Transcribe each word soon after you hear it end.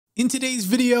In today's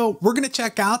video, we're going to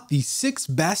check out the 6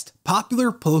 best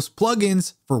popular post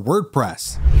plugins for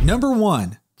WordPress. Number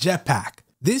 1, Jetpack.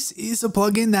 This is a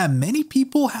plugin that many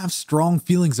people have strong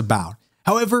feelings about.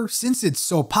 However, since it's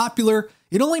so popular,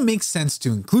 it only makes sense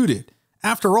to include it.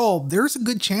 After all, there's a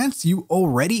good chance you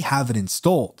already have it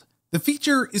installed. The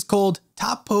feature is called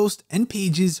Tab Post and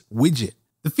Pages Widget.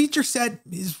 The feature set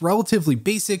is relatively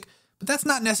basic, but that's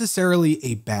not necessarily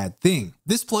a bad thing.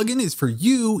 This plugin is for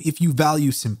you if you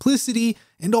value simplicity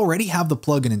and already have the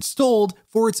plugin installed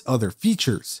for its other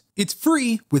features. It's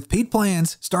free with paid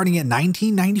plans starting at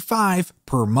 $19.95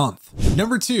 per month.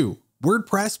 Number 2,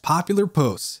 WordPress Popular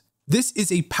Posts. This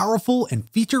is a powerful and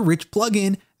feature-rich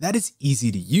plugin that is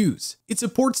easy to use. It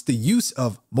supports the use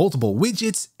of multiple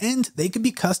widgets, and they can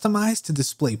be customized to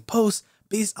display posts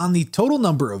based on the total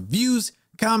number of views,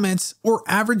 comments, or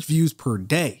average views per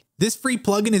day. This free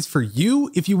plugin is for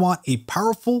you if you want a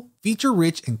powerful,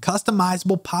 feature-rich, and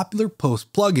customizable popular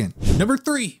post plugin. Number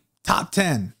 3, Top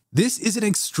 10. This is an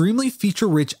extremely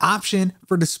feature-rich option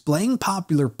for displaying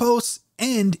popular posts,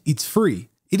 and it's free.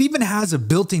 It even has a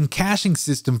built-in caching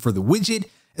system for the widget,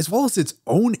 as well as its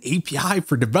own API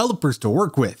for developers to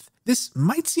work with. This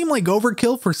might seem like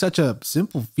overkill for such a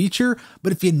simple feature,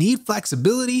 but if you need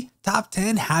flexibility, Top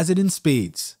 10 has it in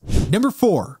spades. Number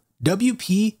 4,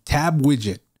 WP Tab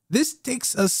Widget. This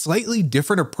takes a slightly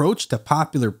different approach to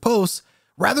popular posts.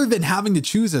 Rather than having to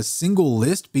choose a single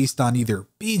list based on either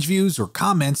page views or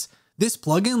comments, this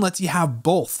plugin lets you have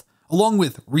both, along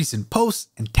with recent posts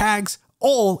and tags,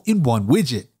 all in one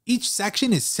widget. Each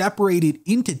section is separated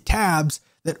into tabs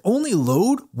that only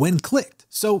load when clicked,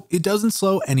 so it doesn't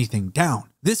slow anything down.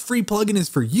 This free plugin is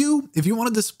for you if you want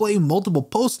to display multiple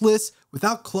post lists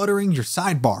without cluttering your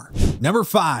sidebar. Number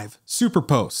 5,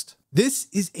 SuperPost. This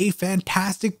is a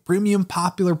fantastic premium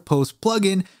popular post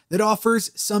plugin that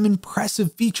offers some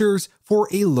impressive features for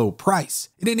a low price.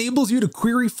 It enables you to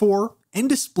query for and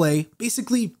display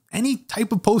basically any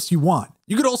type of post you want.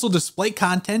 You could also display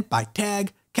content by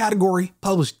tag, category,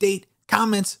 published date,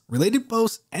 comments, related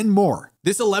posts, and more.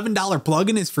 This $11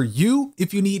 plugin is for you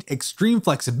if you need extreme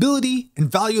flexibility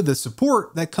and value the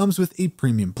support that comes with a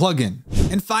premium plugin.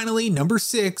 And finally, number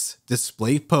 6,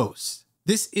 Display Posts.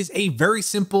 This is a very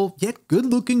simple yet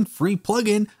good-looking free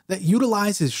plugin that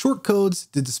utilizes shortcodes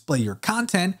to display your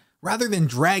content rather than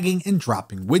dragging and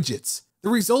dropping widgets. The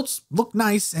results look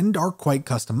nice and are quite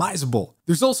customizable.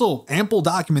 There's also ample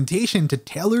documentation to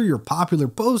tailor your popular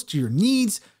post to your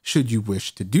needs should you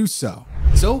wish to do so.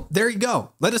 So there you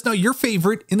go. Let us know your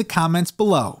favorite in the comments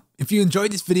below. If you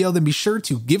enjoyed this video, then be sure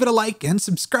to give it a like and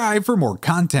subscribe for more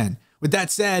content. With that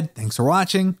said, thanks for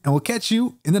watching, and we'll catch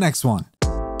you in the next one.